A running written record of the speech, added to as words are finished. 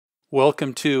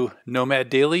Welcome to Nomad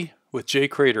Daily with Jay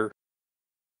Crater.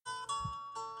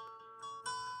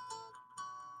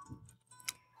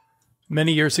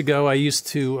 Many years ago, I used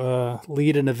to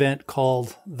lead an event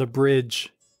called The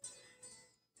Bridge.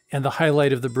 And the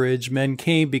highlight of the bridge, men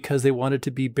came because they wanted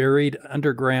to be buried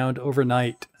underground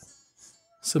overnight.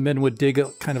 So men would dig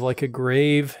kind of like a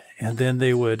grave, and then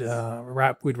they would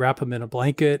we'd wrap them in a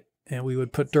blanket, and we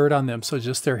would put dirt on them so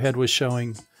just their head was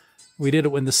showing. We did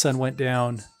it when the sun went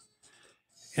down.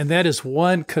 And that is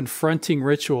one confronting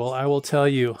ritual, I will tell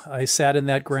you. I sat in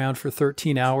that ground for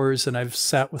 13 hours, and I've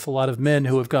sat with a lot of men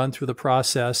who have gone through the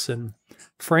process, and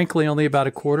frankly, only about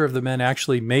a quarter of the men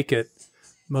actually make it.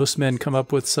 Most men come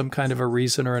up with some kind of a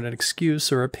reason or an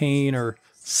excuse or a pain or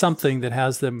something that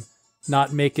has them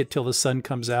not make it till the sun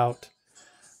comes out.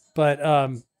 But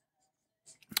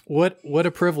what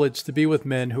a privilege to be with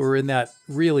men who are in that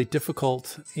really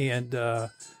difficult and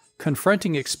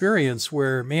confronting experience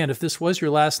where, man, if this was your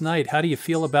last night, how do you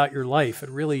feel about your life? It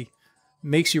really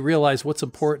makes you realize what's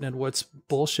important and what's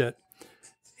bullshit.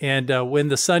 And when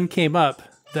the sun came up,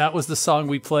 that was the song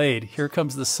we played. Here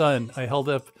Comes the Sun. I held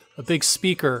up a big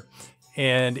speaker,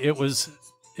 and it was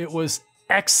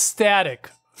ecstatic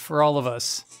for all of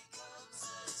us.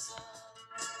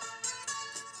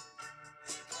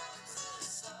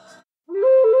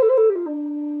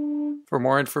 For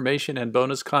more information and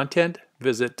bonus content,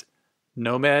 visit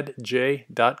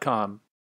nomadj.com.